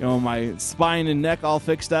my spine and neck all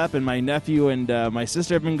fixed up, and my nephew and my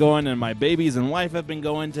sister have been going, and my babies and wife have been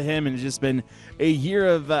going to him, and it's just been a year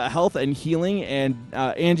of health and healing, and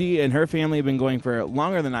Angie and her family have been going for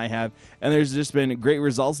longer than I have, and there's just been great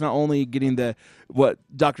results, not only getting what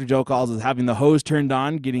Dr. Joe calls is having the hose turned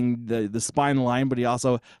on, getting the spine aligned, but he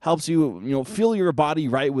also helps you feel your body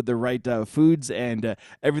right with the right foods and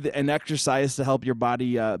everything, and exercise to help your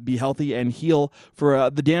body be healthy and heal for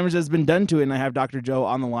the damage that's been done to it. And I have Dr. Joe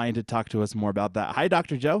on the line to talk to us more about that. Hi,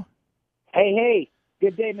 Dr. Joe. Hey.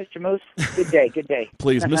 Good day, Mr. Moose. Good day.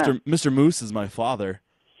 Please, Mr. Moose is my father.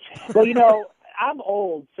 Well, I'm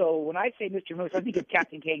old, so when I say Mr. Moose, I think of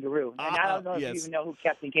Captain Kangaroo. And I don't know if you even know who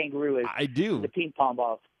Captain Kangaroo is. I do. The ping pong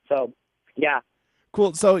balls. So, yeah.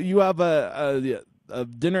 Cool. So you have a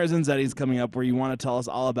dinner at Zenzetti's coming up where you want to tell us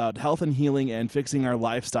all about health and healing and fixing our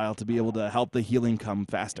lifestyle to be able to help the healing come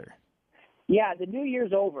faster. Yeah, the new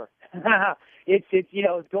year's over. It's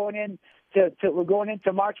going we're going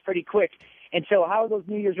into March pretty quick. And so how are those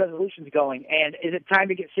New Year's resolutions going? And is it time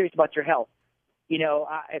to get serious about your health?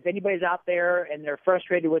 If anybody's out there and they're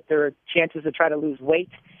frustrated with their chances to try to lose weight,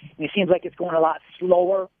 and it seems like it's going a lot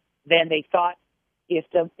slower than they thought, if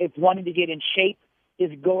wanting to get in shape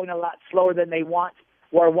is going a lot slower than they want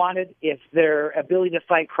or wanted, if their ability to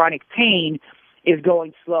fight chronic pain is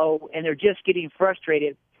going slow and they're just getting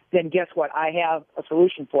frustrated, then guess what? I have a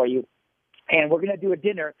solution for you. And we're going to do a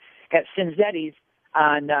dinner at Zenzetti's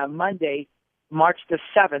on Monday, March the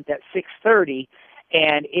 7th at 6:30.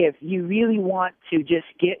 And if you really want to just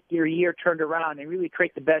get your year turned around and really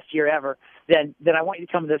create the best year ever, then I want you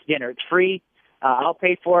to come to this dinner. It's free. I'll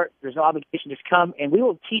pay for it. There's no obligation. Just come, and we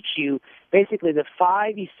will teach you basically the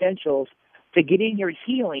 5 essentials to getting your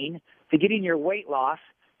healing, to getting your weight loss,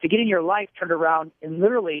 to getting your life turned around in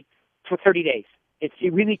literally for 30 days. It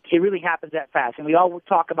really happens that fast. And we all will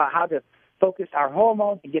talk about how to focus our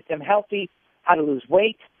hormones and get them healthy, how to lose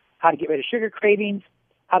weight, how to get rid of sugar cravings,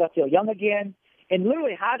 how to feel young again, and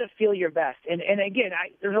literally how to feel your best. And again,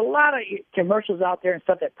 there's a lot of commercials out there and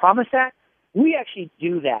stuff that promise that. We actually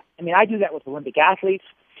do that. I mean, I do that with Olympic athletes.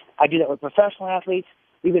 I do that with professional athletes.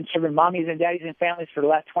 We've been serving mommies and daddies and families for the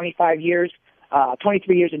last 23 years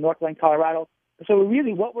in Northland, Colorado. So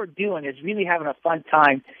really what we're doing is really having a fun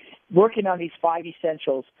time working on these 5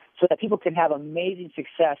 essentials so that people can have amazing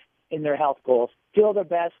success in their health goals, feel their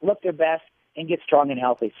best, look their best, and get strong and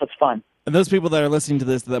healthy. So it's fun. And those people that are listening to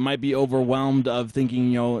this that might be overwhelmed of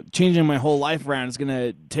thinking, changing my whole life around is going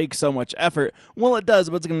to take so much effort. Well, it does,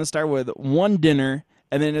 but it's going to start with one dinner,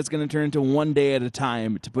 and then it's going to turn into one day at a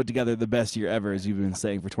time to put together the best year ever, as you've been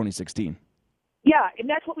saying, for 2016. Yeah, and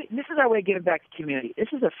that's this is our way of giving back to the community. This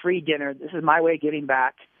is a free dinner. This is my way of giving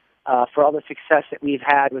back for all the success that we've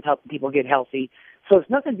had with helping people get healthy. So it's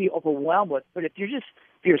nothing to be overwhelmed with, but if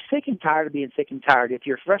you're sick and tired of being sick and tired, if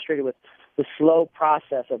you're frustrated with the slow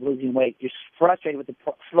process of losing weight, you're frustrated with the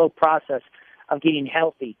slow process of getting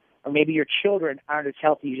healthy, or maybe your children aren't as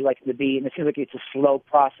healthy as you'd like them to be, and it seems like it's a slow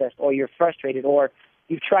process, or you're frustrated, or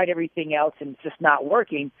you've tried everything else and it's just not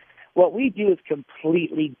working, what we do is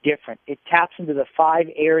completely different. It taps into the 5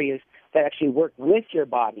 areas that actually work with your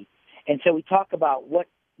body. And so we talk about what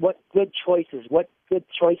good choices look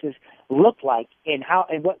like,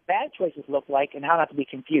 and what bad choices look like, and how not to be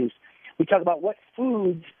confused. We talk about what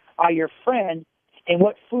foods are your friend and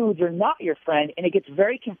what foods are not your friend, and it gets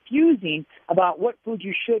very confusing about what foods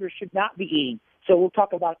you should or should not be eating. So we'll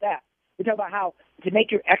talk about that. We talk about how to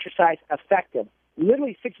make your exercise effective.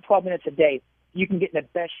 Literally 6 to 12 minutes a day, you can get in the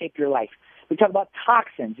best shape of your life. We talk about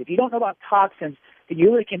toxins. If you don't know about toxins, then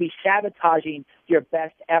you really can be sabotaging your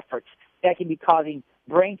best efforts. That can be causing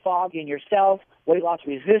brain fog in your cells, weight loss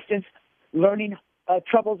resistance, learning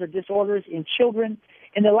troubles or disorders in children.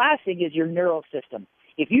 And the last thing is your neural system.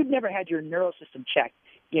 If you've never had your neural system checked,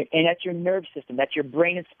 and that's your nerve system, that's your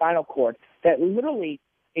brain and spinal cord, that literally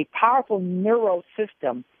a powerful neural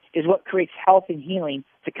system is what creates health and healing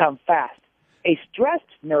to come fast. A stressed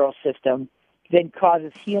neural system then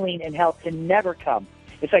causes healing and health to never come.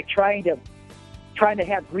 It's like trying to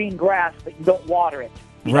have green grass, but you don't water it.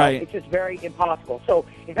 You know, Right. it's just very impossible. So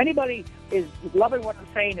if anybody is loving what I'm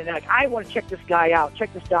saying and they're like, I want to check this guy out,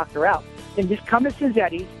 check this doctor out, then just come to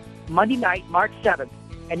Cinzetti's Monday night, March 7th.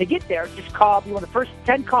 And to get there, just call, be one of the first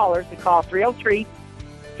 10 callers to call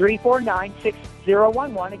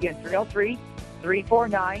 303-349-6011. Again,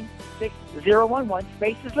 303-349-6011.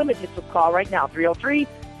 Space is limited, so call right now,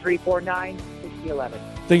 303-349-6011.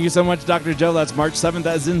 Thank you so much, Dr. Joe. That's March 7th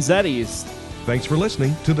at Cinzetti's. Thanks for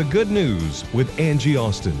listening to The Good News with Angie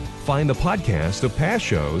Austin. Find the podcast of past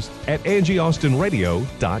shows at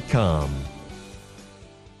angieaustinradio.com.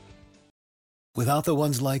 Without the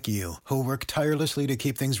ones like you, who work tirelessly to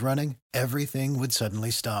keep things running, everything would suddenly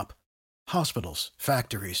stop. Hospitals,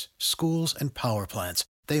 factories, schools, and power plants,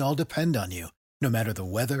 they all depend on you. No matter the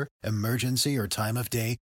weather, emergency, or time of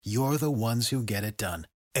day, you're the ones who get it done.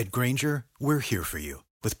 At Grainger, we're here for you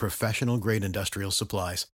with professional-grade industrial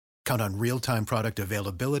supplies. Count on real-time product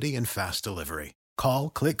availability and fast delivery. Call,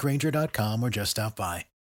 click Grainger.com, or just stop by.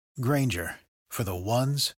 Grainger, for the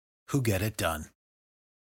ones who get it done.